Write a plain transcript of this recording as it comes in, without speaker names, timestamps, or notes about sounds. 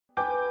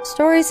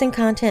Stories and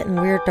content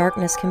in Weird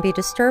Darkness can be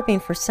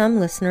disturbing for some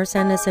listeners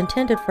and is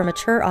intended for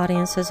mature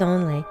audiences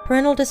only.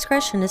 Parental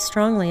discretion is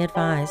strongly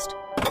advised.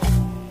 The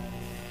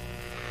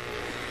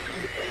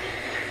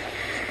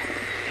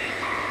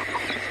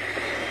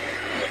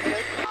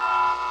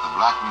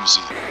Black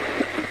Museum.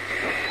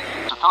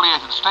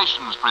 Affiliated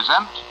stations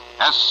present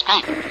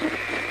Escape.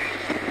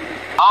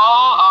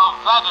 All of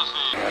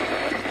Fantasy.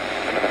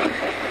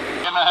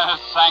 Inner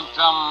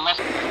Sanctum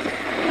Mystery.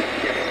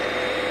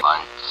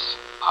 Lights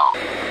out.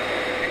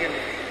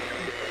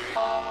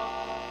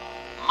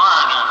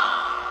 Murder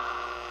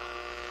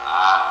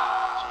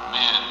at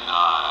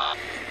midnight.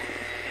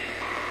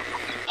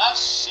 The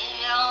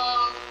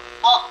Sealed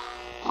Book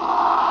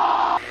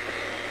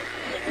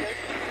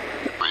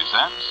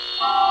presents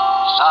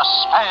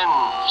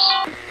Suspense.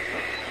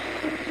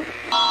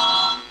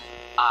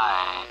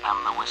 I am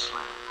the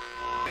Whistler.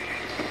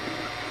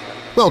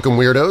 Welcome,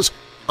 Weirdos!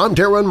 I'm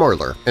Darren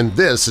Marlar, and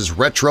this is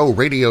Retro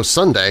Radio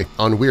Sunday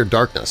on Weird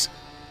Darkness.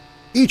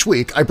 Each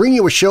week, I bring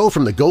you a show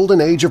from the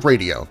golden age of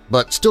radio,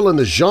 but still in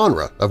the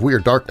genre of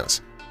Weird Darkness.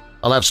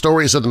 I'll have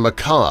stories of the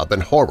macabre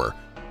and horror,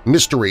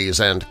 mysteries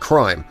and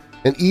crime,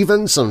 and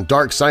even some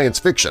dark science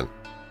fiction.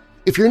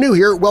 If you're new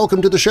here,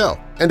 welcome to the show,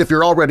 and if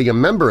you're already a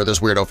member of this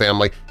weirdo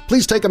family,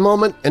 please take a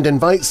moment and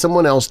invite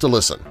someone else to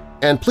listen.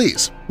 And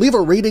please, leave a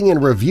rating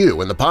and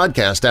review in the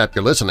podcast app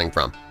you're listening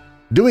from.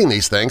 Doing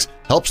these things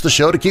helps the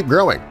show to keep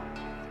growing.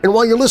 And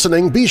while you're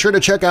listening, be sure to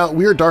check out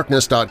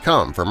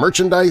WeirdDarkness.com for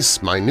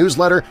merchandise, my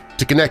newsletter,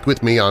 to connect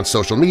with me on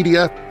social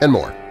media, and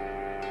more.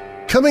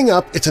 Coming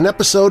up, it's an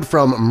episode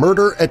from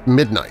Murder at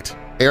Midnight,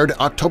 aired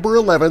October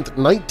 11th,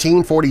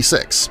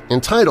 1946,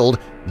 entitled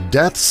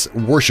Death's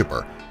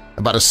Worshipper,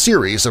 about a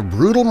series of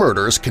brutal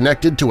murders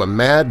connected to a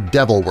mad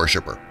devil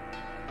worshipper.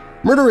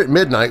 Murder at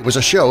Midnight was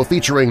a show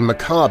featuring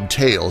macabre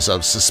tales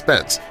of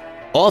suspense,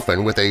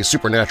 often with a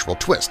supernatural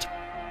twist.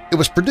 It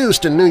was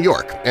produced in New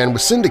York and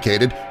was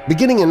syndicated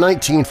beginning in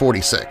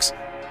 1946.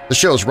 The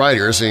show's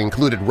writers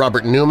included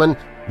Robert Newman,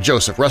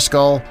 Joseph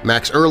Ruskall,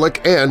 Max Ehrlich,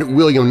 and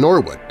William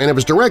Norwood, and it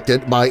was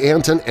directed by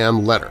Anton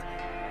M. Letter.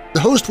 The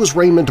host was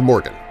Raymond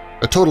Morgan.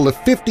 A total of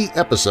 50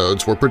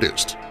 episodes were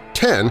produced.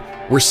 10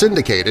 were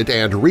syndicated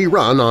and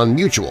rerun on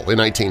Mutual in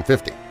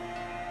 1950.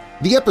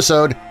 The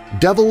episode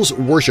Devil's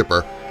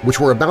Worshipper, which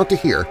we're about to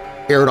hear,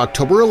 aired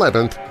October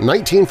 11th,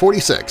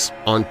 1946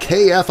 on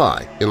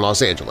KFI in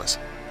Los Angeles.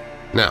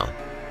 Now,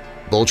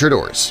 bolt your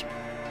doors,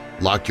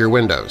 lock your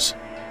windows,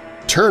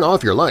 turn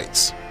off your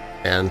lights,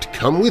 and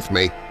come with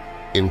me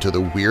into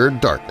the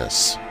Weird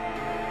Darkness.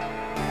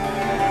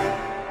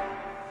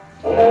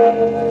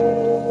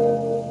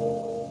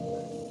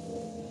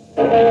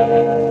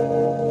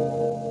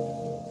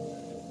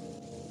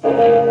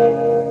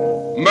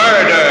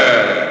 Murder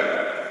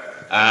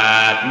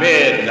at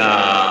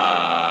midnight.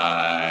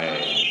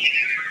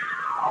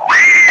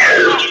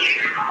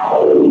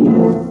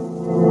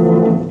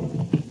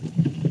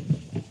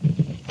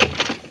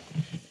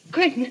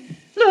 Quentin,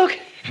 look!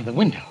 The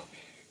window,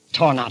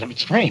 torn out of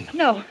its frame.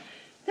 No,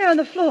 they're on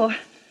the floor.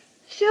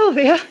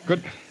 Sylvia!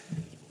 Good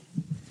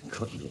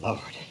Lord.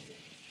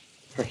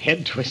 Her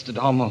head twisted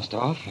almost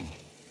off, and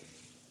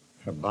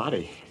her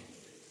body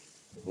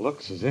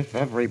looks as if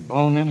every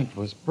bone in it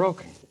was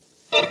broken.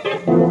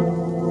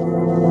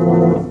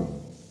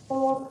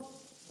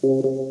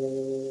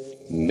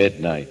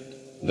 Midnight,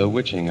 the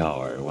witching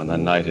hour when the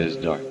night is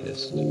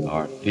darkest,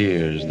 our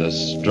fears the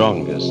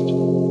strongest,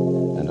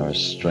 and our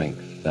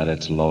strength at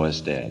its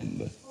lowest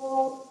ebb.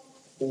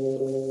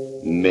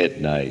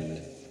 Midnight,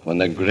 when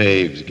the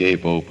graves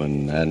gape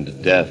open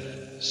and death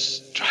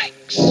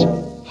strikes.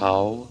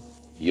 How?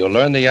 You'll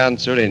learn the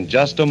answer in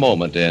just a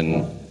moment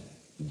in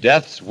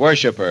Death's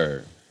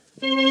Worshipper.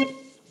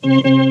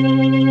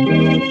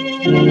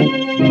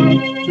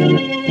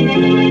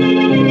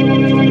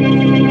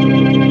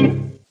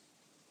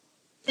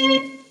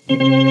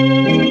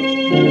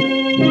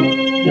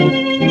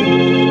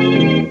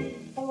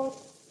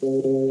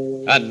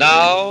 And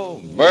now,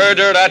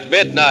 Murder at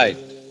Midnight,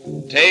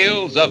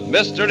 Tales of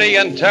Mystery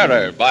and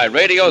Terror by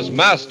radio's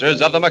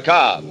masters of the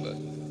macabre.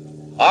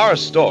 Our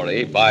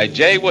story, by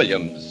J.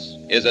 Williams,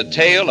 is a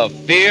tale of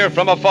fear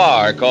from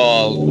afar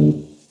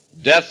called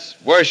Death's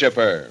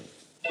Worshipper.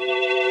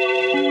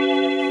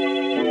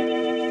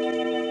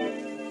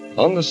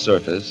 On the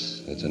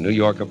surface, it's a New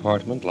York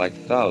apartment like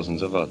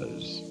thousands of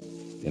others,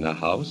 in a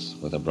house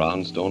with a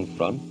brownstone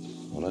front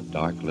on a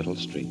dark little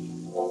street.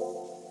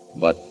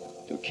 But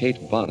to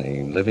Kate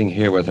Bonney, living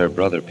here with her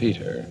brother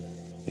Peter,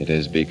 it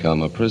has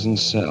become a prison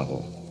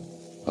cell,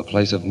 a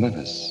place of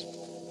menace,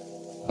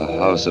 a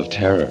house of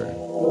terror.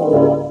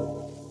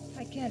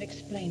 I can't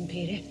explain,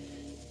 Peter.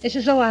 It's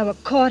as though I were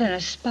caught in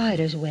a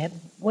spider's web,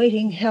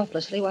 waiting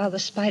helplessly while the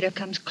spider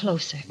comes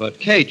closer. But,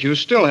 Kate, you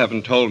still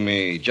haven't told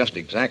me just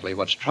exactly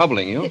what's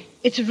troubling you.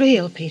 It's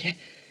real, Peter.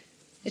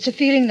 It's a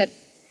feeling that,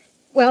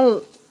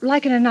 well,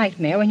 like in a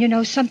nightmare when you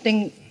know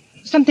something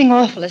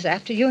awful is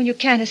after you and you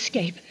can't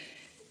escape.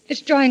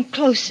 It's drawing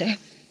closer.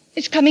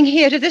 It's coming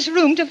here to this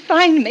room to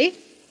find me.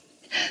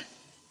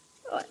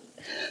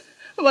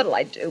 What'll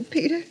I do,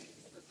 Peter?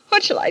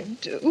 What shall I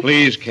do?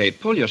 Please, Kate,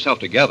 pull yourself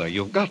together.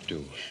 You've got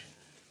to.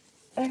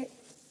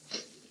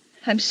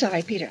 I'm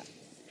sorry, Peter.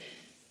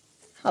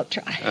 I'll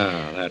try.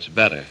 Ah, that's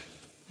better.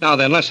 Now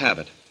then, let's have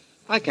it.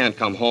 I can't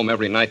come home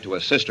every night to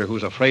a sister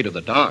who's afraid of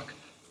the dark.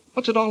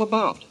 What's it all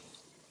about?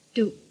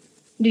 Do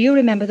you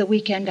remember the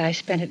weekend I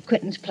spent at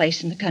Quentin's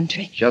place in the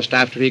country? Just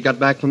after he got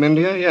back from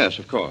India? Yes,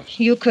 of course.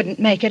 You couldn't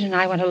make it, and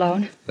I went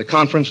alone. The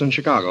conference in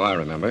Chicago, I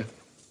remember.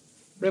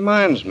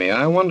 Reminds me,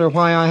 I wonder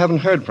why I haven't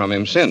heard from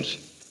him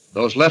since.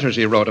 Those letters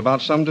he wrote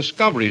about some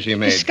discoveries he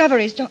made.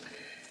 Discoveries?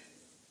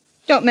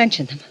 Don't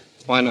mention them.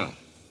 Why not?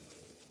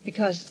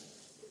 Because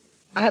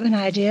I have an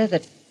idea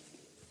that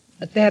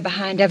they're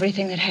behind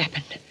everything that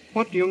happened.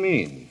 What do you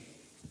mean?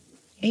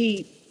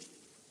 He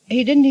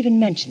didn't even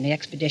mention the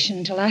expedition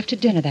until after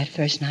dinner that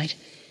first night.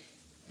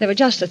 There were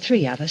just the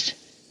three of us,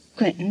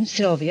 Quentin,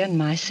 Sylvia, and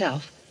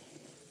myself.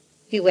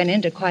 He went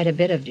into quite a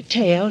bit of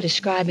detail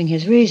describing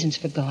his reasons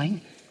for going.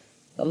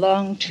 The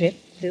long trip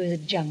through the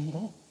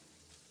jungle.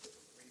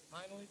 We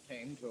finally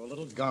came to a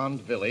little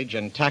gond village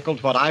and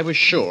tackled what I was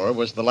sure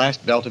was the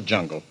last belt of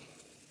jungle.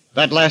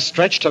 That last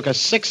stretch took us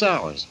 6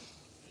 hours.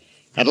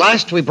 At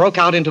last we broke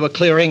out into a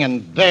clearing,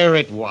 and there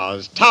it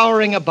was,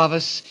 towering above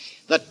us,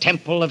 the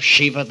temple of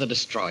Shiva the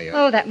Destroyer.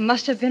 Oh, that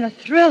must have been a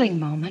thrilling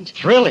moment.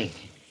 Thrilling.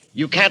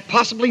 You can't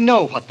possibly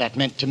know what that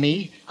meant to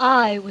me.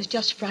 I was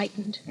just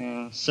frightened.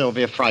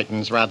 Sylvia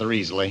frightens rather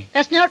easily.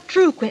 That's not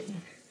true,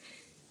 Quentin.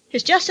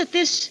 It's just that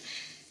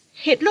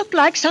it looked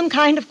like some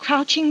kind of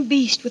crouching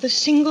beast with a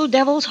single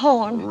devil's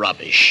horn.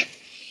 Rubbish.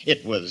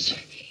 It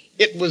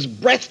was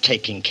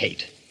breathtaking,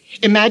 Kate.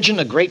 Imagine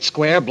a great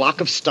square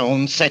block of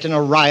stone set in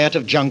a riot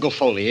of jungle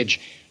foliage.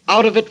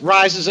 Out of it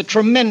rises a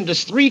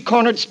tremendous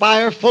three-cornered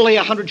spire fully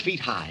 100 feet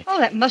high. Oh,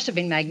 that must have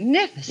been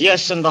magnificent.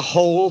 Yes, and the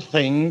whole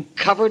thing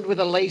covered with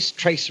a lace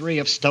tracery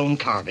of stone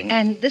carving.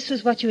 And this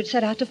was what you had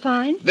set out to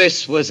find?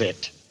 This was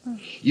it.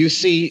 You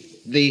see,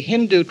 the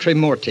Hindu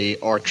Trimurti,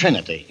 or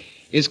Trinity,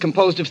 is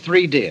composed of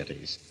three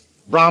deities.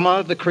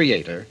 Brahma, the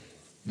creator,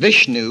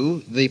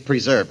 Vishnu, the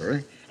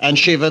preserver, and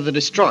Shiva, the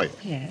destroyer.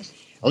 Yes.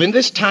 Well, in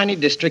this tiny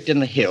district in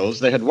the hills,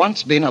 there had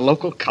once been a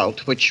local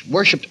cult which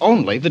worshipped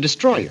only the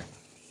destroyer.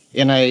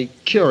 In a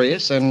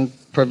curious and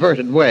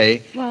perverted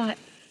way,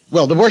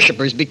 well, the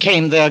worshippers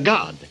became their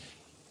god.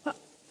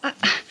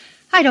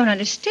 I don't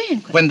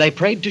understand. When they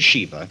prayed to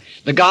Shiva,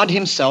 the god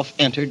himself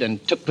entered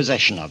and took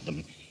possession of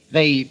them.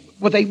 They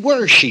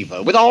were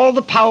Shiva, with all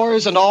the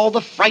powers and all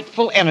the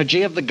frightful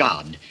energy of the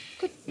god.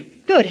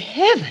 Good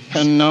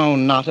heavens. No,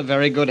 not a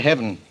very good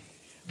heaven.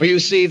 For you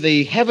see,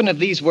 the heaven of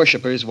these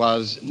worshippers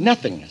was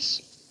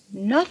nothingness.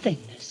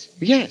 Nothingness?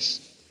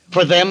 Yes.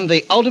 For them,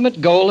 the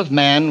ultimate goal of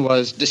man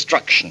was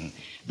destruction,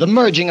 the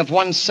merging of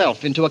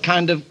oneself into a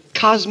kind of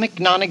cosmic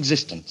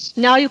non-existence.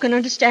 Now you can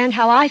understand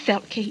how I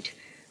felt, Kate,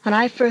 when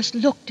I first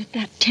looked at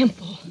that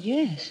temple.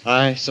 Yes.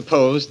 I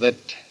suppose that,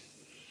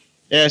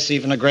 yes,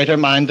 even a greater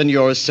mind than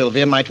yours,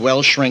 Sylvia, might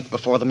well shrink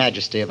before the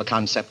majesty of a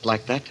concept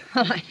like that.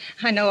 Well,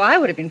 I know I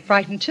would have been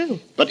frightened,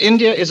 too. But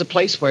India is a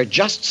place where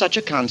just such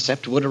a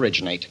concept would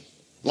originate.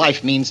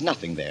 Life means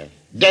nothing there.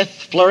 Death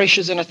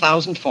flourishes in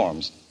 1,000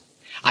 forms.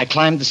 I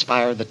climbed the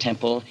spire of the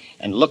temple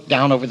and looked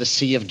down over the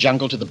sea of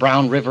jungle to the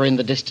brown river in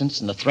the distance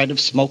and the thread of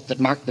smoke that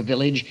marked the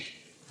village.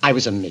 I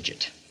was a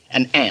midget,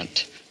 an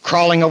ant,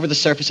 crawling over the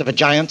surface of a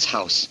giant's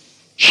house.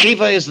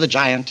 Shiva is the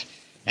giant,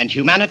 and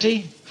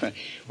humanity,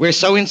 we're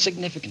so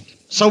insignificant,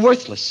 so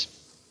worthless.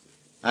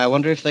 I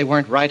wonder if they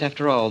weren't right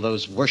after all,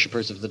 those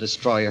worshippers of the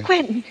destroyer.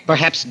 Quentin.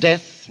 Perhaps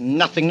death,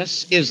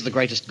 nothingness, is the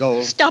greatest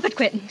goal. Stop it,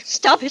 Quentin.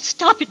 Stop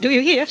it, do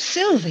you hear?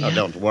 Sylvia. Oh,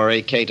 don't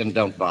worry, Kate, and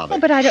don't bother. Oh,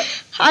 but I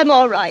don't... I'm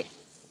all right.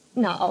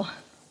 Now.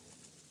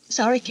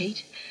 Sorry,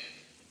 Kate.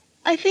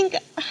 I think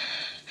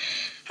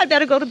I'd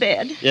better go to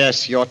bed.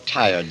 Yes, you're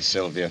tired,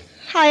 Sylvia.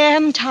 I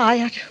am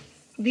tired.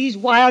 These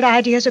wild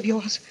ideas of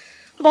yours.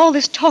 Of all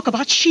this talk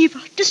about Shiva,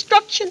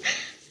 destruction.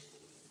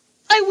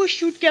 I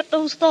wish you'd get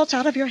those thoughts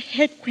out of your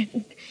head,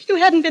 Quentin. You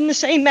haven't been the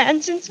same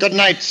man since... Good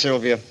night,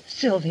 Sylvia.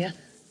 Sylvia,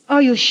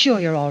 are you sure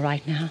you're all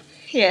right now?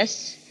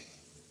 Yes.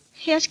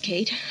 Yes,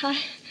 Kate.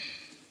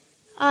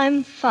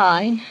 I'm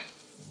fine.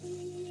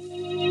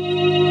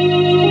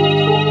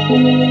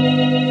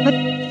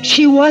 But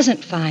she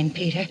wasn't fine,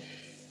 Peter.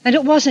 And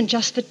it wasn't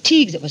just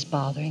fatigue that was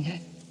bothering her.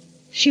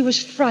 She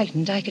was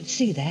frightened, I could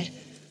see that.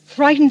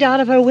 Frightened out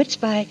of her wits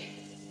by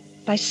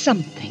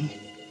something.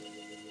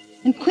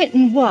 And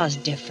Quentin was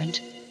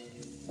different.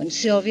 When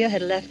Sylvia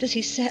had left us,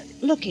 he sat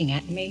looking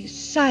at me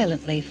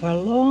silently for a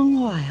long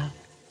while.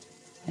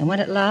 And when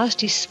at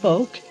last he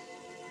spoke,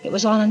 it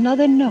was on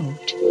another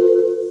note.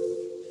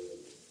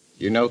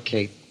 You know,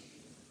 Kate,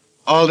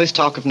 all this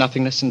talk of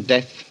nothingness and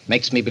death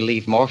makes me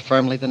believe more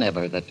firmly than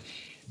ever that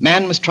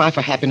man must try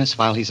for happiness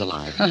while he's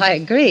alive. I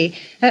agree.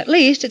 At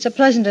least it's a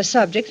pleasanter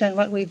subject than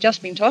what we've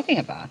just been talking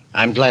about.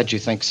 I'm glad you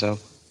think so.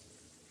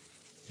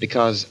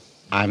 Because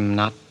I'm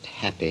not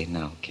happy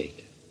now,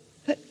 Kate.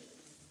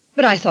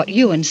 But I thought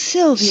you and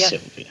Sylvia...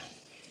 Sylvia.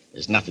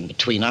 There's nothing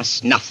between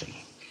us. Nothing.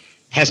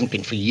 Hasn't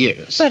been for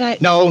years.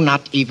 But No,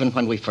 not even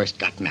when we first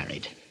got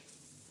married.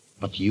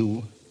 But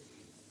you...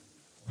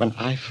 When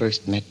I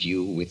first met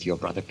you with your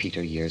brother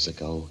Peter years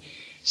ago,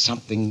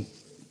 something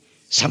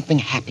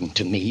happened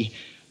to me.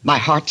 My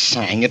heart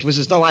sang. It was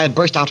as though I had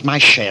burst out of my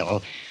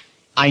shell.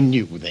 I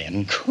knew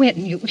then.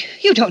 Quentin,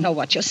 you don't know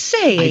what you're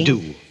saying. I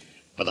do.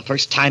 For the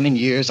first time in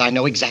years, I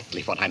know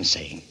exactly what I'm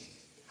saying.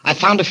 I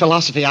found a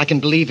philosophy I can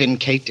believe in,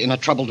 Kate, in a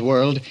troubled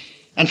world.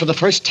 And for the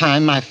first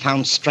time, I've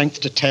found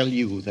strength to tell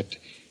you that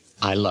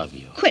I love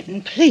you.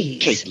 Quentin,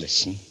 please. Kate,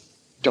 listen.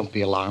 Don't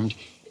be alarmed.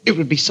 It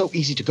would be so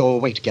easy to go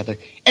away together.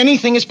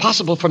 Anything is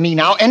possible for me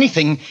now.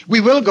 Anything. We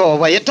will go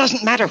away. It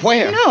doesn't matter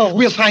where. No.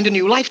 We'll find a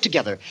new life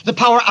together. The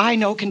power I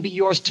know can be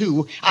yours,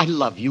 too. I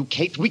love you,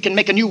 Kate. We can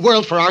make a new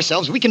world for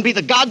ourselves. We can be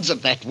the gods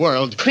of that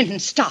world. Quentin,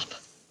 stop.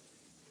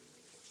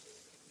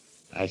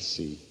 I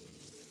see.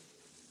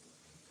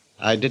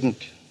 I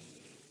didn't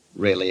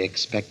really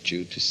expect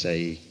you to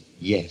say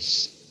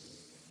yes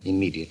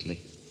immediately.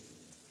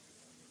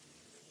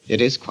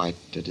 It is quite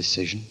a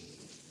decision.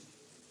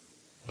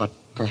 But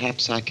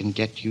perhaps I can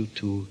get you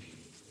to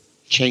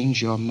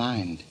change your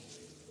mind.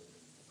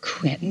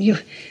 Quentin, you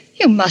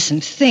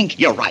mustn't think.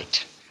 You're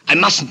right. I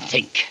mustn't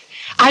think.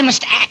 I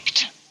must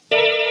act.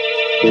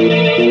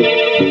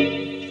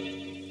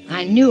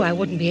 I knew I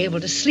wouldn't be able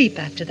to sleep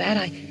after that.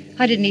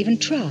 I didn't even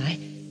try.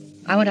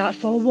 I went out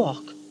for a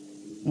walk.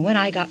 And when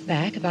I got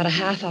back, about a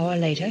half hour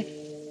later,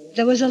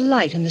 there was a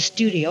light in the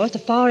studio at the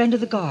far end of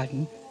the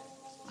garden.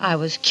 I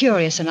was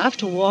curious enough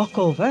to walk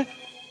over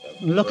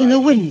and look in the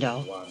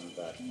window.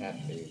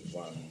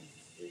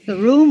 The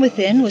room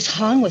within was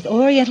hung with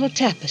oriental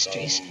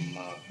tapestries,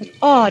 with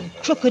odd,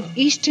 crooked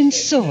Eastern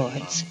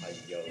swords.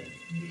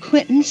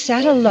 Quentin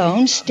sat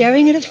alone,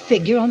 staring at a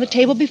figure on the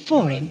table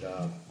before him.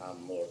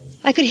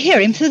 I could hear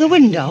him through the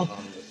window.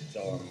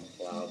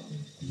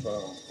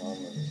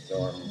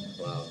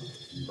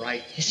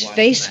 His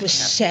face was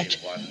set,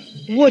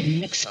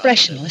 wooden,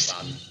 expressionless,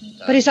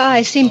 but his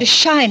eyes seemed to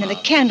shine in the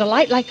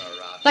candlelight like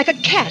a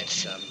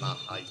cat's.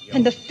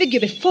 And the figure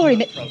before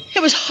him,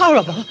 it was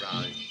horrible.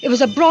 It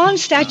was a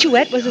bronze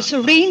statuette with a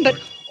serene but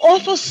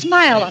awful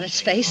smile on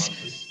its face,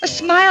 a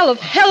smile of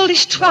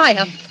hellish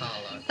triumph.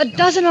 A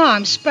dozen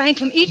arms sprang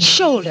from each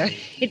shoulder.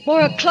 It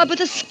bore a club with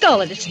a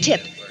skull at its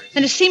tip,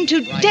 and it seemed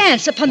to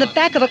dance upon the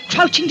back of a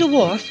crouching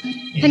dwarf.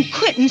 And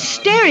Quentin,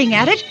 staring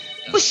at it,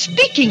 was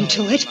speaking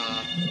to it.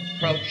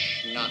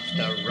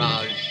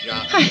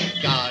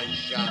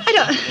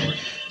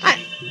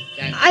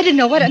 I didn't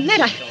know what it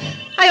meant.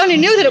 I only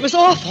knew that it was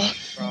awful.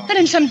 That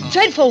in some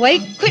dreadful way,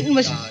 Quentin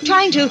was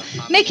trying to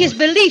make his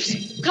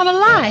beliefs come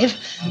alive.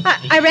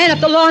 I ran up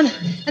the lawn,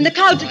 and the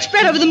clouds that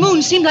spread over the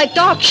moon seemed like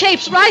dark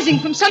shapes rising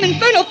from some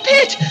infernal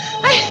pit.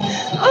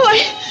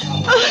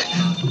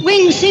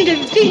 Wings seemed to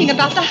be beating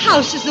about the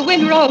house as the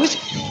wind rose.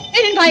 And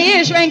in my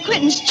ears rang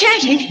Quentin's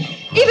chanting.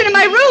 Even in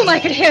my room I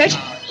could hear it,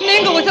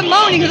 mingle with the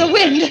moaning of the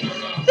wind.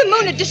 The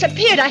moon had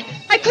disappeared.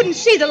 I couldn't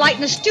see the light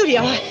in the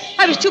studio.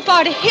 I was too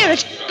far to hear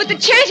it, but the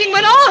chanting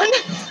went on.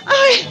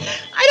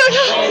 I don't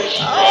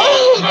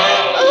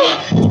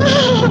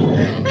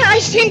know. I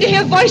seemed to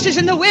hear voices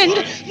in the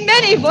wind,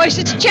 many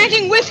voices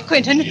chanting with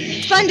Quentin.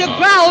 Thunder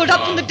growled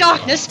up from the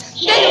darkness.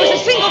 Then there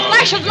was a single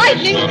flash of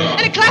lightning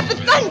and a clap of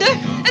thunder,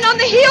 and on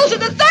the heels of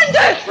the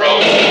thunder...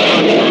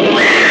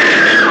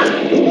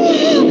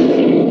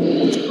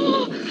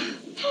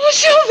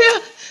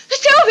 Sylvia!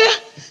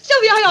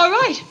 Sylvia, are you all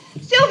right?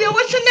 Sylvia,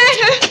 what's the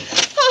matter?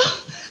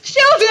 Oh,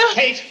 Sylvia!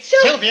 Kate!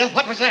 Sylvia,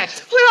 what was that?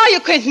 Where are you,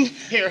 Quentin?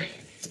 Here.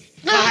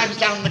 I was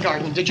down in the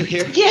garden. Did you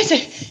hear? Yes,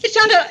 it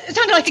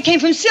sounded like it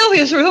came from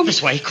Sylvia's room.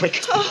 This way,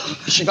 quick. Oh.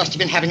 She must have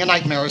been having a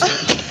nightmare or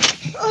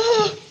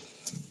something.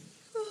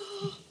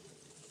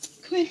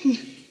 Quentin,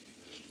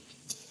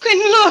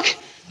 look.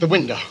 The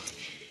window.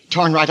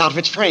 Torn right out of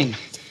its frame.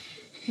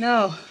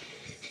 No,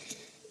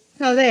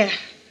 there.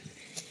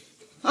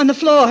 On the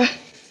floor.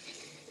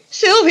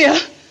 Sylvia.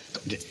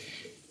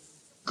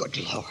 Good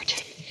Lord.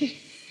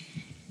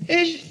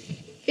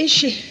 Is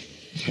she?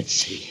 Let's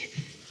see.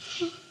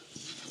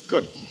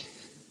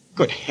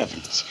 Good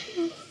heavens.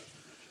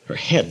 Her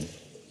head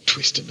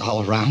twisted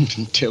all around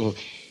until...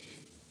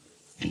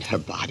 in her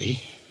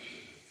body,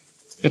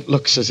 it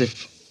looks as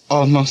if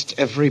almost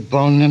every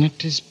bone in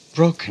it is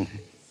broken.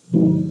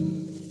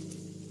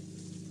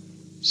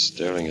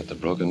 Staring at the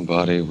broken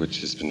body,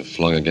 which has been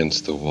flung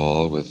against the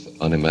wall with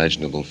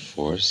unimaginable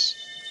force,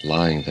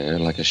 lying there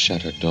like a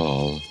shattered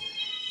doll,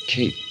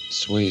 Kate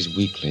sways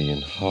weakly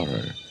in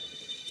horror.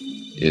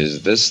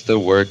 Is this the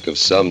work of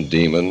some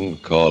demon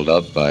called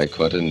up by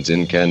Quentin's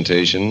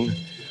incantation?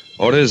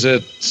 Or is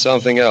it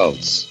something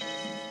else?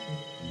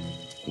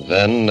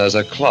 Then, as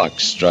a clock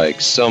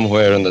strikes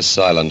somewhere in the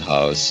silent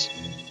house,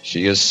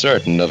 she is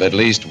certain of at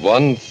least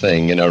one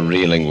thing in a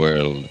reeling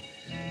world,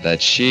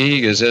 that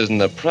she is in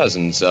the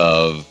presence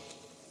of...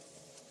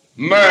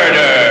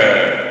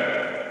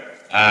 Murder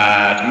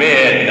at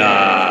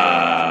midnight.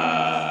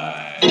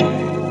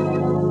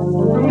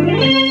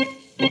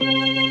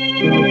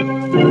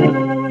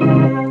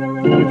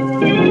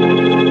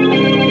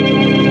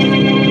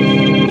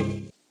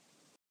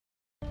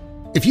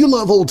 If you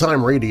love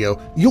old-time radio,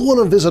 you'll want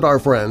to visit our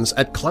friends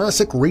at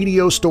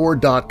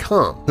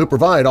ClassicRadiostore.com, who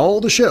provide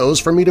all the shows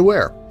for me to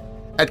air.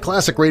 At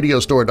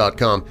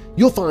ClassicRadiostore.com,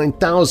 you'll find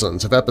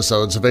thousands of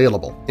episodes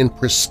available in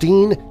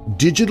pristine,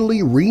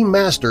 digitally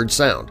remastered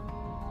sound.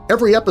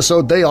 Every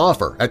episode they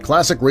offer at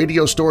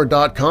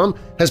ClassicRadiostore.com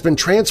has been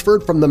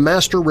transferred from the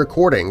master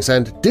recordings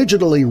and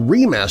digitally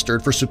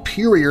remastered for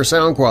superior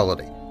sound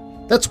quality.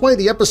 That's why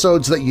the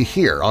episodes that you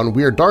hear on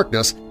Weird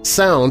Darkness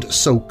sound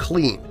so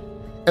clean.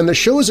 And the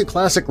shows at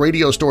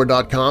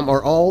ClassicRadiostore.com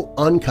are all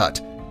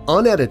uncut,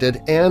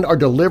 unedited, and are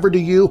delivered to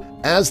you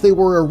as they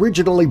were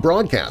originally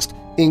broadcast,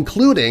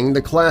 including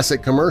the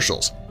classic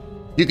commercials.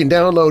 You can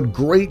download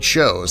great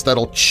shows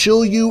that'll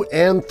chill you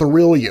and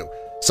thrill you,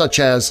 such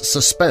as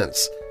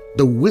Suspense,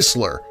 The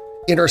Whistler,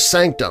 Inner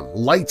Sanctum,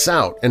 Lights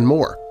Out, and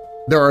more.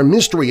 There are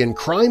mystery and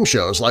crime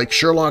shows like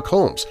Sherlock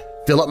Holmes,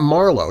 Philip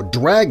Marlowe,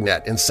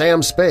 Dragnet, and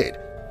Sam Spade.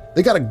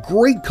 They got a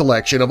great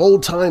collection of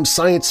old-time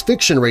science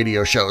fiction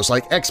radio shows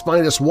like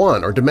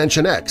X-1 or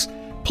Dimension X.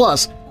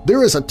 Plus,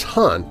 there is a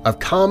ton of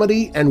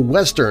comedy and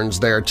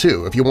westerns there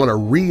too if you want to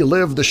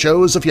relive the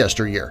shows of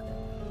yesteryear.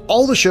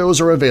 All the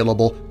shows are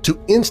available to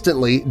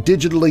instantly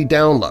digitally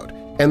download,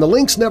 and the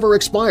links never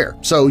expire,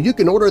 so you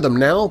can order them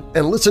now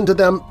and listen to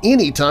them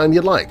anytime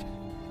you'd like.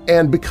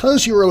 And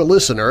because you're a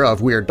listener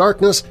of Weird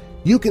Darkness,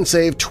 you can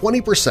save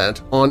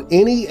 20% on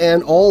any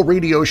and all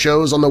radio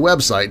shows on the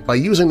website by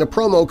using the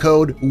promo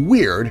code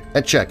WEIRD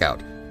at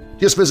checkout.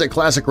 Just visit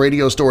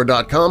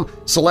ClassicRadiostore.com,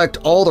 select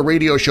all the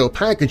radio show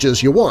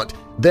packages you want,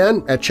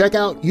 then at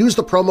checkout use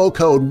the promo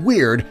code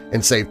WEIRD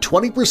and save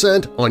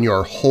 20% on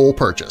your whole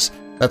purchase.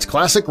 That's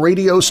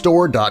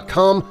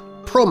ClassicRadiostore.com,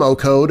 promo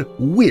code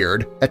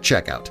WEIRD at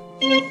checkout.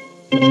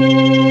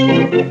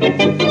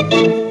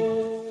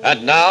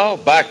 And now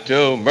back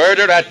to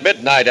Murder at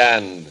Midnight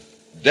and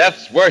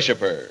Death's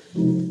Worshipper.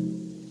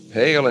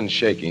 Pale and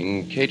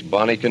shaking, Kate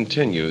Bonney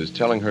continues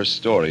telling her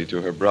story to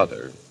her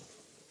brother.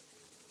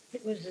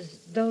 It was as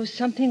though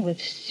something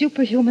with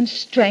superhuman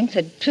strength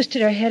had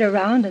twisted her head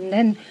around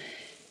and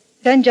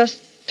then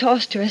just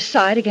tossed her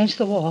aside against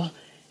the wall.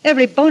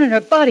 Every bone in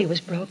her body was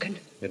broken.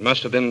 It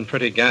must have been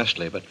pretty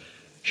ghastly, but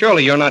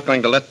surely you're not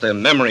going to let the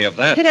memory of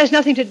that... It has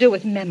nothing to do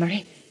with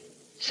memory.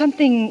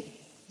 Something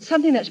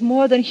that's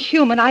more than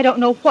human, I don't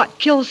know what,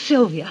 killed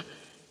Sylvia.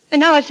 And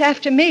now it's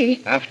after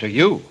me. After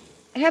you?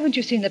 Haven't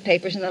you seen the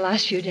papers in the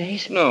last few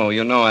days? No,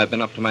 you know I've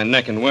been up to my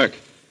neck in work.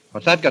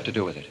 What's that got to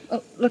do with it?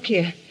 Oh, look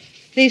here.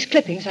 These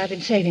clippings, I've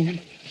been saving them.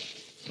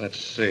 Let's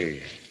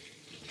see.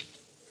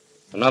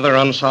 Another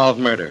unsolved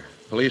murder.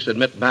 Police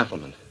admit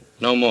bafflement.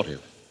 No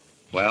motive.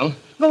 Well?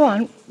 Go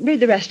on. Read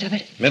the rest of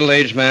it.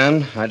 Middle-aged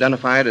man,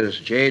 identified as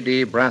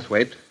J.D.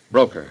 Brathwaite,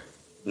 broker.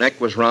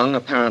 Neck was wrung,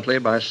 apparently,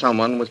 by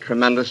someone with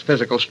tremendous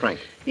physical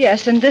strength.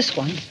 Yes, and this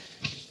one.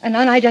 An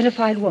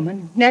unidentified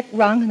woman, neck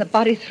wrung and the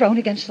body thrown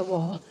against the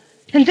wall.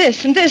 And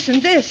this, and this,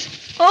 and this.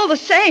 All the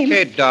same.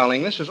 Kate,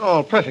 darling, this is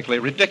all perfectly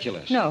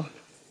ridiculous. No,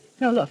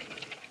 look.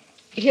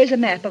 Here's a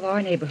map of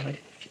our neighborhood.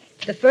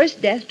 The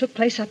first death took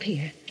place up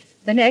here.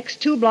 The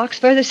next, 2 blocks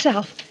further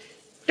south.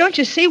 Don't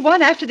you see?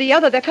 One after the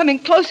other, they're coming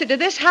closer to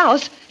this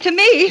house, to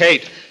me.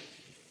 Kate,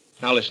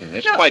 now listen,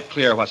 it's quite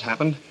clear what's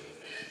happened.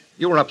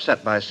 You were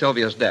upset by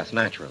Sylvia's death,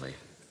 naturally.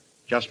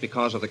 Just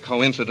because of the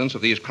coincidence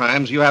of these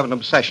crimes, you have an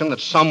obsession that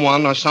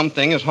someone or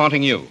something is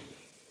haunting you.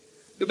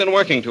 You've been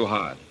working too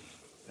hard.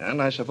 And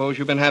I suppose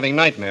you've been having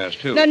nightmares,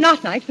 too. They're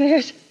not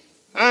nightmares.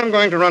 I'm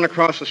going to run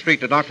across the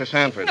street to Dr.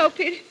 Sanford. No,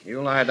 Peter.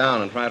 You lie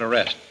down and try to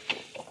rest.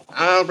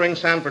 I'll bring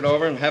Sanford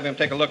over and have him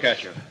take a look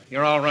at you.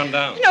 You're all run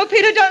down. No,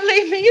 Peter, don't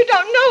leave me. You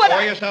don't know what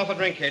Pour yourself a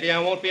drink, Katie. I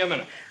won't be a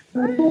minute.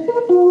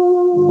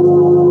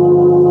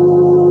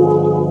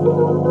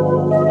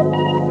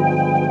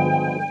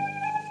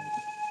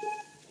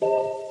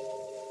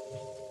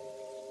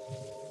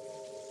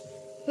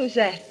 Who's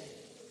that?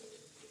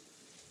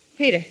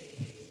 Peter.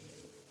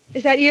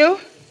 Is that you?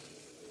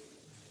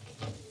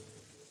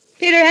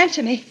 Peter,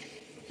 answer me.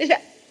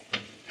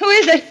 Who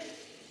is it?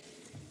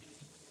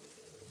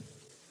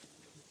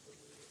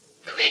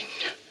 Quinn.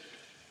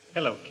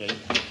 Hello, Kate.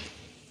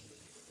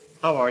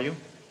 How are you?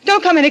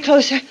 Don't come any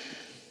closer.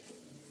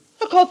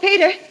 I'll call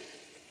Peter.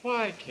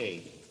 Why,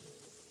 Kate?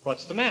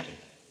 What's the matter?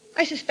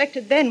 I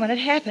suspected then when it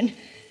happened.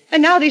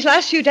 And now these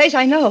last few days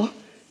I know.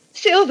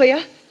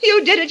 Sylvia,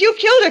 you did it. You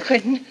killed her,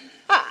 Quentin.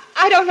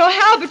 I don't know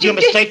how, but You're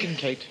mistaken,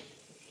 Kate.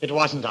 It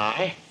wasn't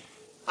I.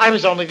 I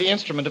was only the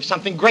instrument of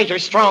something greater,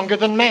 stronger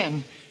than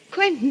man.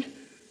 Quentin?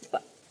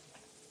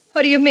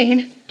 What do you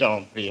mean?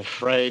 Don't be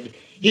afraid.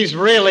 He's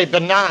really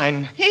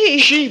benign. He?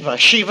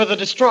 Shiva the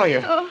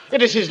Destroyer. Oh.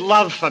 It is his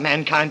love for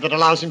mankind that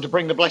allows him to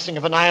bring the blessing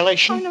of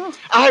annihilation. Oh, no.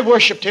 I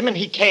worshipped him, and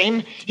he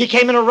came. He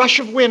came in a rush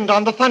of wind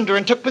on the thunder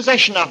and took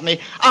possession of me.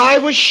 I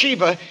was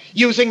Shiva.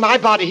 Using my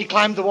body, he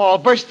climbed the wall,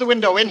 burst the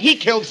window in. He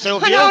killed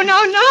Sylvia. Oh,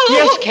 no.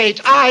 Yes, Kate,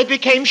 I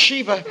became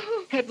Shiva.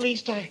 At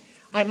least I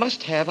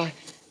must have.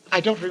 I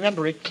don't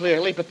remember it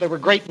clearly, but there were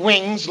great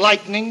wings,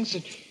 lightnings.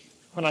 And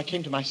when I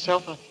came to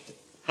myself,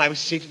 I was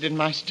seated in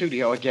my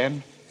studio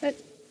again.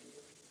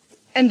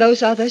 And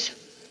those others?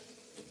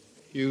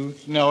 You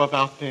know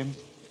about them?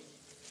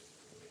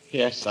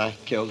 Yes, I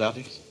killed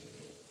others.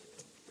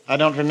 I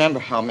don't remember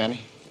how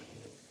many.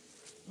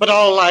 But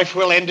all life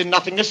will end in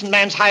nothingness, and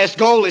man's highest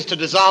goal is to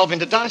dissolve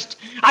into dust.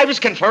 I was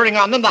conferring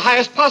on them the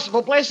highest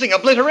possible blessing,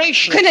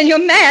 obliteration. Quentin,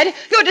 you're mad.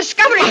 Your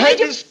discovery My made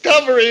you...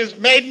 discovery has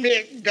made me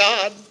a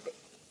god.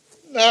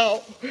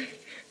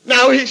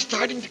 Now he's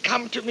starting to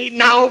come to me,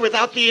 now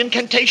without the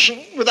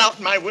incantation,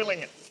 without my willing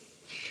it.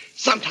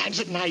 Sometimes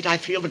at night I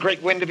feel the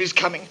great wind of his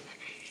coming.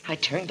 I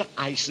turn to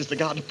ice as the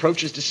god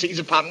approaches to seize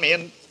upon me,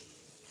 and...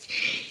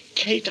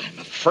 Kate, I'm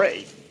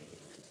afraid.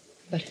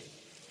 But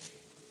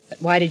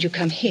why did you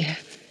come here?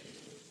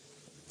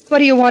 What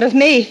do you want of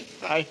me?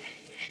 I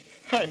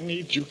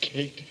need you,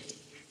 Kate.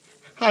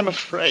 I'm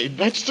afraid.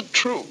 That's the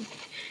truth.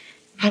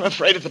 I'm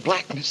afraid of the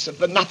blackness, of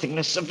the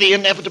nothingness, of the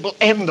inevitable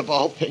end of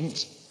all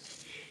things.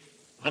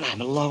 When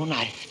I'm alone,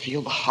 I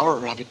feel the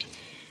horror of it,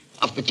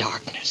 of the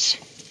darkness.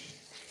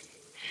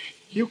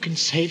 You can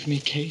save me,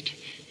 Kate.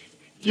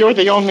 You're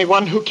the only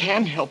one who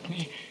can help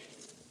me.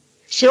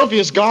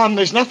 Sylvia's gone.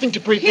 There's nothing to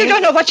prevent... You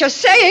don't know what you're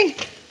saying.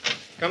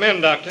 Come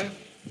in, Doctor.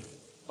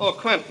 Oh,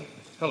 Quentin.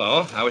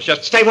 Hello. I was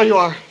just... Stay where you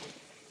are.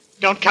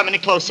 Don't come any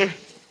closer.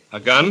 A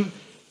gun?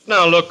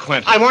 Now, look,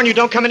 Quentin. I warn you,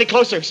 don't come any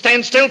closer.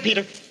 Stand still,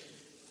 Peter.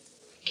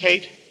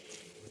 Kate,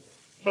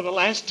 for the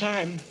last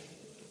time,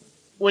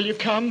 will you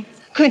come?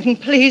 Quentin,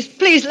 please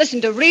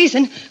listen to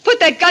reason. Put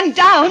that gun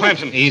down.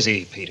 Quentin.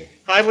 Easy, Peter.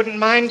 I wouldn't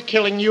mind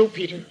killing you,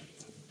 Peter.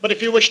 But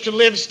if you wish to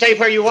live, stay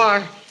where you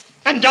are.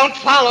 And don't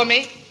follow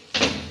me.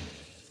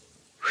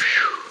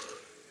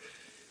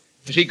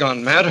 Has he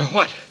gone mad or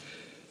what?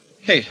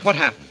 Kate, what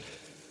happened?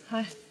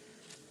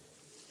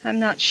 I'm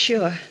not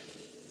sure.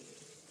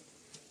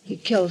 He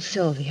killed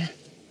Sylvia.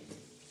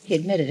 He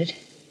admitted it.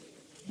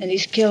 And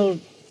he's killed...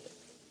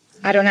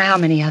 I don't know how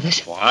many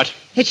others. What?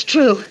 It's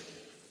true.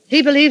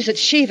 He believes that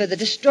Shiva, the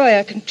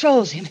destroyer,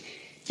 controls him.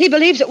 He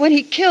believes that when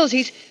he kills,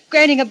 he's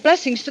granting a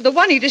blessings to the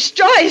one he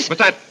destroys.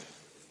 But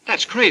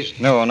that's crazy.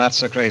 No, not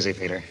so crazy,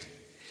 Peter.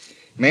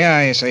 May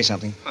I say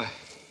something?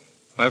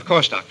 Why, of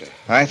course, Doctor.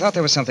 I thought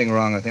there was something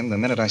wrong with him the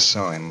minute I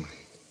saw him.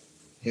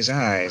 His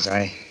eyes,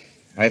 I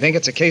think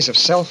it's a case of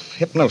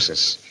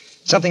self-hypnosis.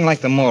 Something like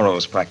the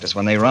Moros practice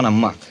when they run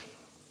amok.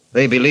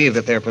 They believe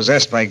that they're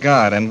possessed by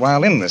God, and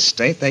while in this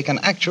state, they can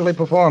actually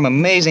perform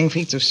amazing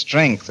feats of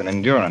strength and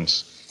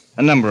endurance.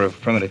 A number of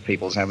primitive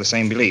peoples have the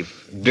same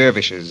belief.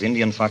 Dervishes,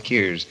 Indian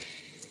fakirs.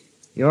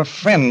 Your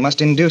friend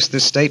must induce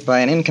this state by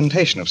an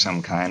incantation of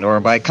some kind, or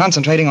by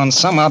concentrating on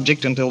some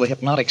object until the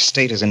hypnotic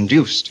state is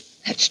induced.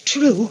 That's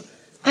true.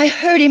 I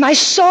heard him. I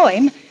saw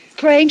him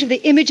praying to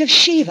the image of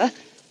Shiva.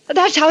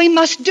 That's how he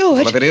must do it.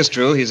 Well, if it is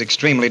true, he's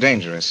extremely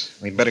dangerous.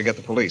 We'd better get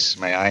the police.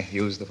 May I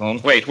use the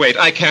phone? Wait,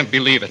 I can't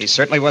believe it. He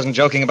certainly wasn't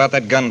joking about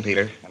that gun,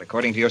 Peter. And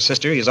according to your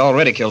sister, he's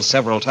already killed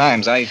several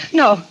times.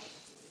 No,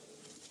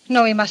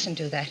 he mustn't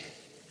do that.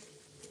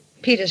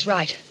 Peter's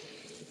right.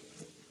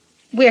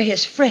 We're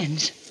his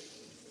friends.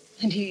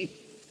 And he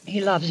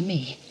loves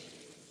me.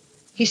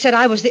 He said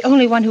I was the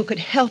only one who could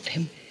help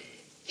him.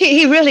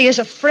 He really is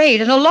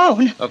afraid and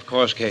alone. Of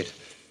course, Kate.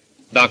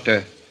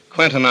 Doctor,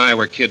 Quint and I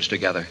were kids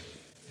together.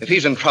 If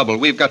he's in trouble,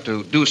 we've got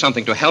to do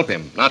something to help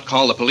him, not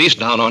call the police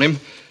down on him.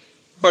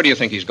 Where do you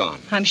think he's gone?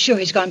 I'm sure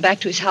he's gone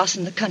back to his house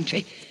in the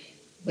country.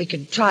 We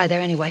could try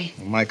there anyway.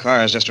 Well, my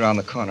car is just around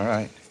the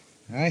corner.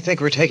 I think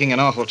we're taking an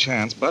awful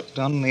chance, but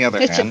on the other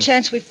hand... It's a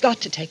chance we've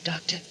got to take,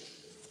 Doctor.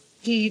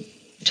 He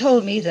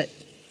told me that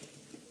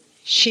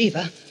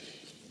Shiva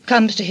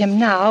comes to him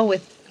now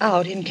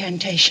without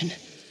incantation.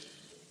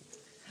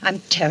 I'm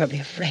terribly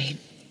afraid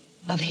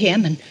of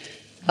him and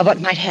of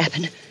what might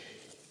happen.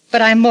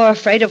 But I'm more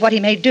afraid of what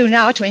he may do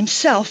now to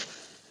himself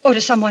or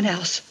to someone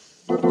else.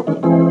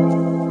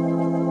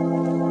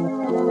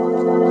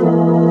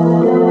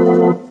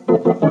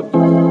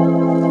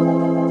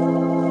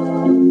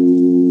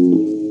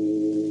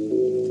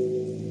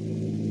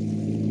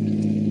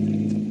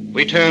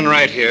 We turn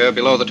right here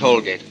below the toll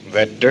gate.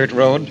 That dirt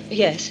road?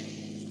 Yes.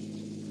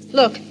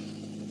 Look,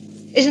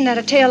 isn't that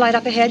a taillight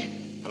up ahead?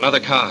 Another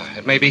car.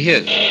 It may be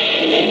his.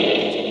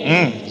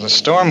 There's a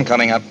storm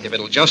coming up. If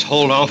it'll just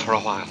hold on for a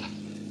while.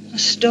 A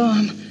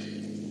storm.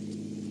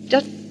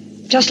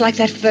 Just like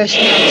that first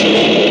night.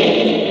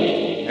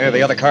 There,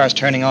 the other car's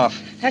turning off.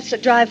 That's the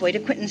driveway to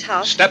Quentin's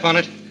house. Step on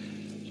it.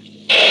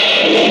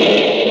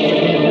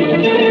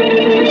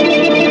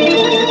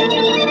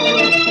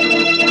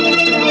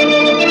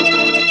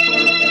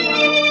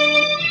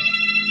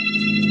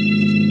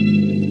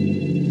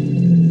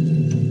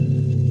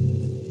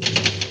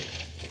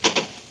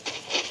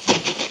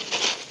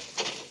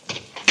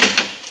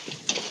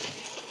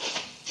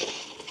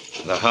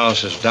 The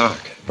house is dark.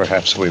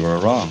 Perhaps we were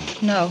wrong.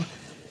 No.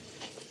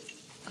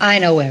 I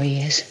know where he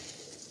is.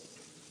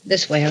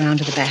 This way around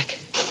to the back.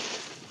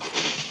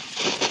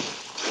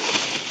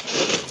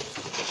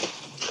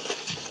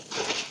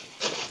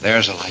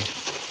 There's a light.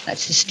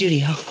 That's the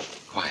studio.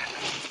 Quiet.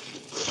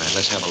 All right,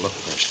 let's have a look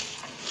first.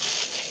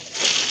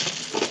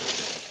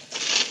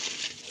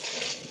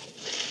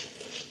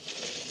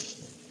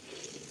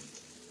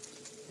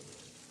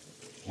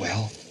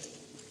 Well,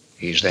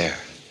 He's there,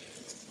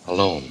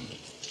 alone,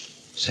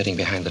 sitting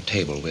behind the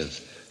table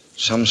with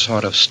some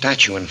sort of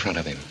statue in front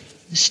of him.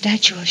 The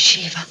statue of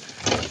Shiva.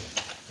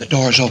 The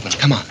door's open.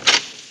 Come on.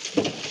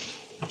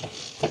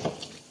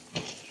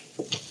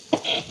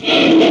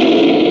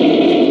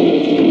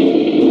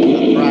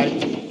 The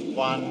bright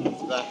one,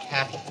 the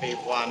happy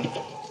one,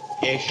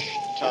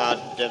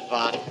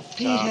 Ishtadevata.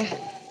 Peter,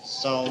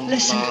 Soma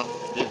listen.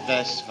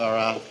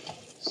 Vivesvara.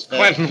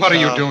 Quentin, what are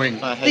you doing?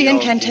 The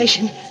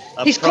incantation.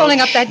 He's calling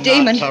up that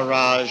demon.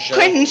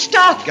 Quentin,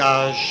 stop!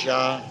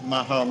 Gaja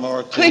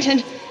Mahamurti.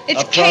 Quentin,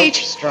 it's Approach Kate.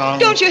 strong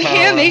Don't you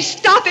hear power. me?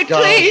 Stop it,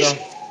 please.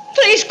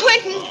 Please,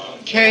 Quentin.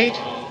 Kate?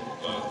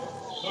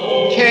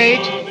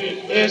 Kate,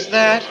 is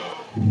that?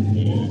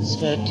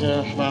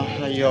 Sveta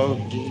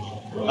Mahayogi.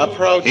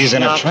 Approach. He's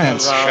in a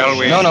trance. Shall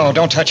we? No,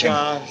 don't touch him.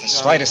 The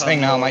slightest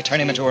thing now might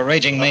turn him into a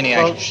raging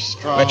maniac.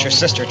 Let your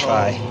sister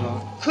try.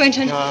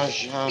 Quentin,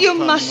 you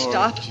must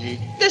stop.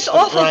 This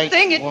awful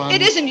thing,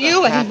 it isn't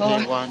you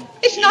anymore.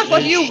 It's not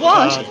what you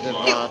want.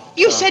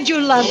 You said you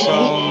loved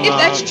me. If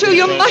that's true,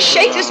 you must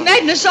shake this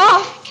madness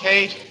off.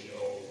 Kate,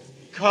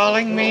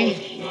 calling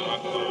me?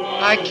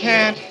 I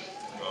can't.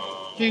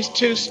 He's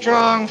too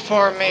strong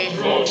for me.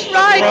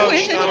 Try,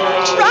 Quentin.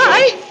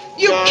 Try.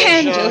 You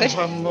can do it.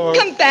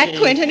 Come back,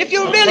 Quentin. If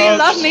you really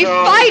love me,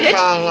 fight it.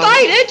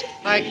 Fight it.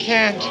 I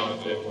can't.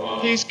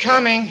 He's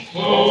coming.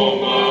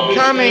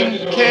 Coming.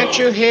 Can't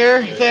you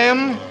hear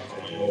them?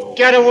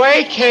 Get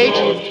away, Kate,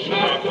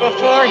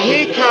 before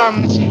he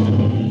comes.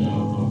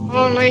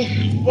 Only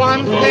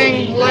one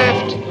thing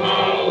left.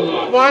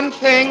 One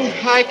thing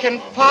I can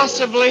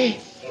possibly...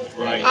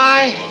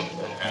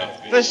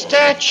 the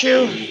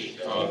statue.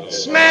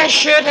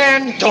 Smash it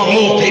and... Don't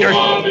move, Peter.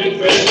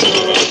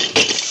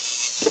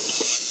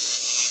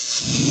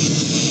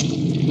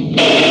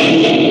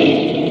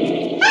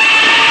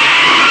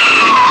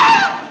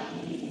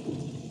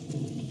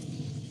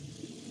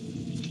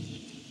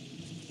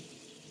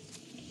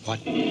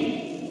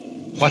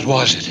 What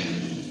was it?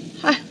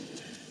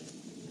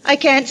 I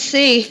can't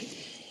see.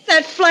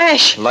 That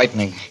flash.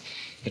 Lightning.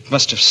 It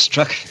must have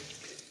struck.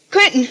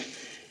 Quentin.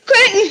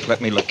 Quentin. Let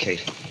me look,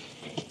 Kate.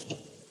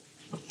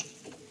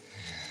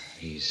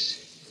 He's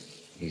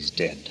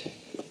dead.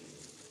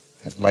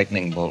 That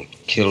lightning bolt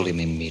killed him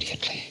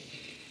immediately.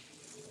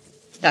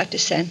 Dr.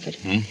 Sanford.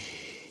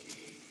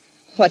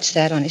 What's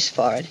that on his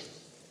forehead?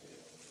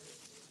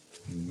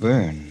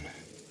 Burn.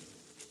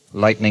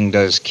 Lightning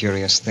does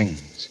curious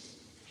things.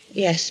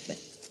 Yes, but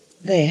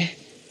there.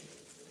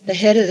 The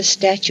head of the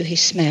statue he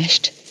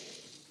smashed.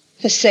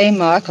 The same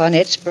mark on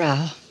its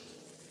brow.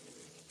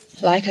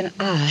 Like an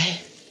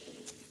eye.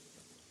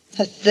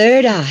 A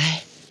third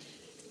eye.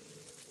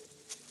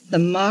 The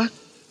mark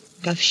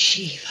of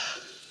Shiva.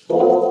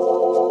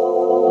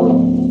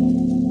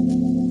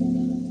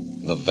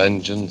 The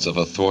vengeance of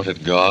a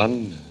thwarted god?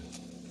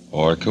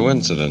 Or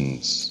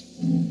coincidence?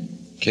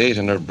 Kate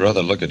and her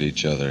brother look at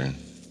each other,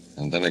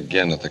 and then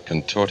again at the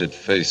contorted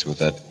face with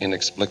that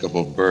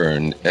inexplicable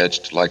burn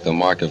etched like the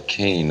mark of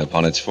Cain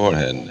upon its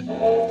forehead.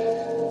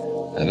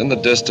 And in the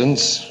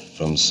distance,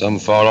 from some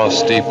far-off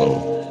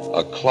steeple,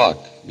 a clock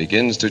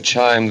begins to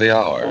chime the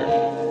hour.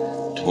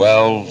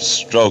 12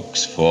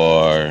 strokes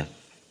for...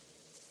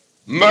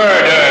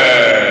 Murder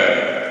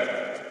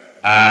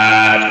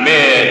at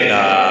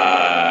midnight.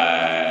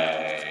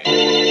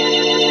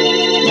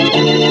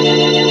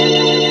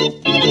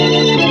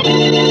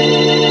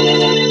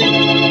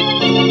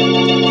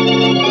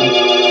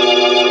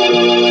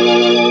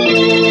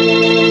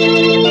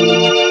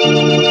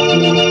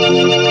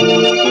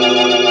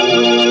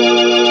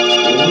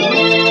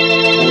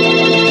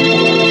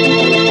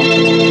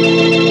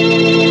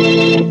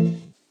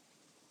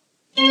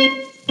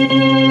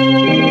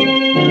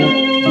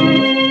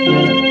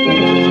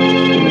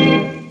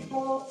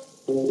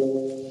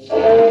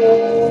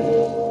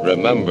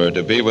 Remember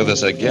to be with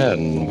us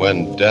again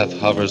when death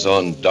hovers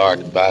on dark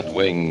bat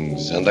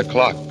wings and the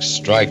clocks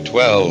strike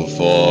 12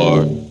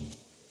 for...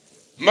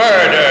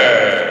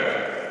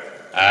 Murder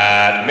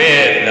at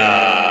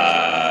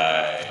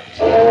midnight.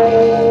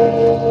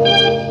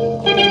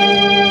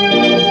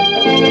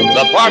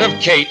 The part of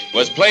Kate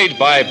was played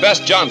by Bess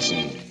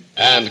Johnson,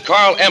 and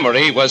Carl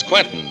Emery was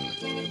Quentin.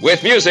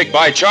 With music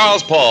by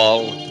Charles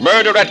Paul,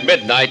 Murder at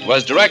Midnight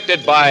was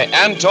directed by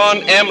Anton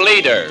M.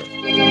 Leader.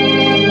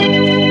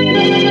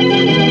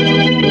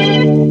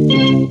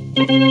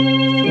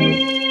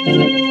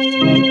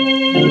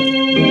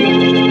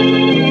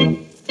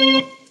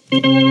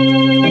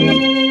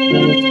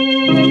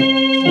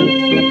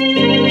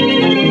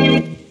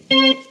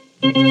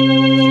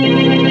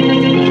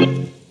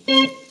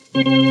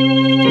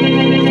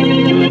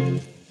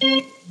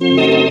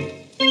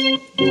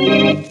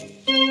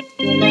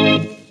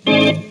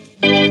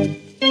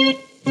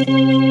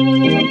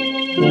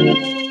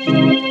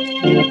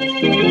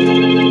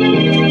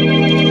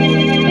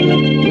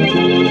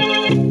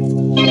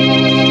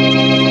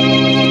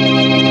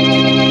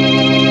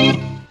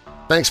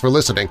 Thanks for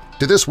listening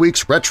to this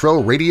week's retro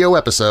radio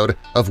episode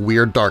of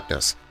Weird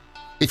Darkness.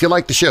 If you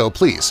like the show,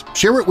 please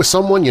share it with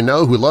someone you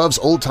know who loves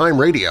old-time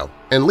radio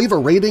and leave a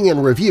rating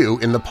and review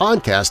in the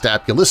podcast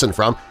app you listen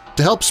from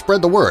to help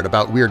spread the word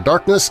about Weird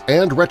Darkness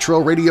and Retro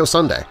Radio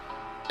Sunday.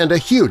 And a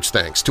huge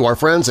thanks to our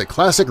friends at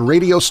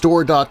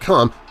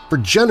ClassicRadiostore.com for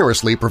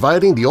generously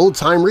providing the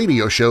old-time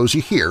radio shows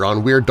you hear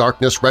on Weird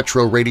Darkness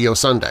Retro Radio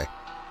Sunday.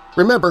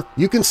 Remember,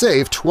 you can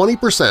save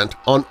 20%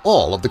 on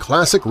all of the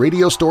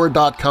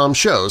ClassicRadiostore.com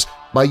shows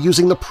by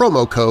using the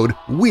promo code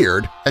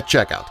WEIRD at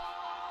checkout.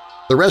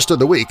 The rest of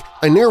the week,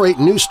 I narrate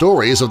new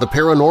stories of the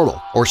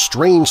paranormal or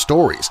strange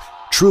stories,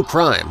 true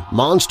crime,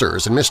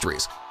 monsters, and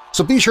mysteries,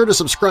 so be sure to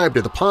subscribe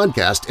to the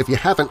podcast if you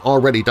haven't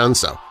already done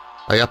so.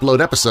 I upload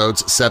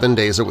episodes 7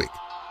 days a week.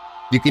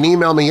 You can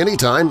email me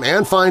anytime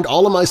and find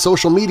all of my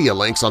social media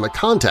links on the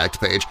contact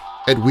page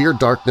at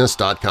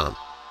WeirdDarkness.com.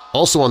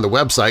 Also on the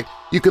website,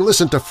 you can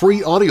listen to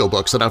free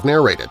audiobooks that I've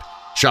narrated,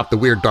 shop the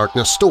Weird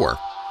Darkness store,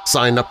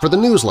 sign up for the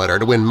newsletter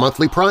to win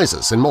monthly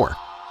prizes, and more.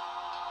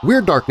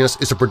 Weird Darkness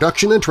is a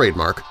production and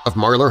trademark of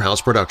Marlar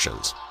House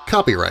Productions.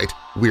 Copyright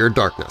Weird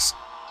Darkness.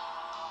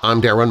 I'm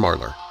Darren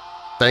Marlar.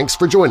 Thanks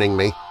for joining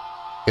me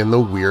in the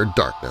Weird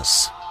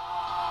Darkness.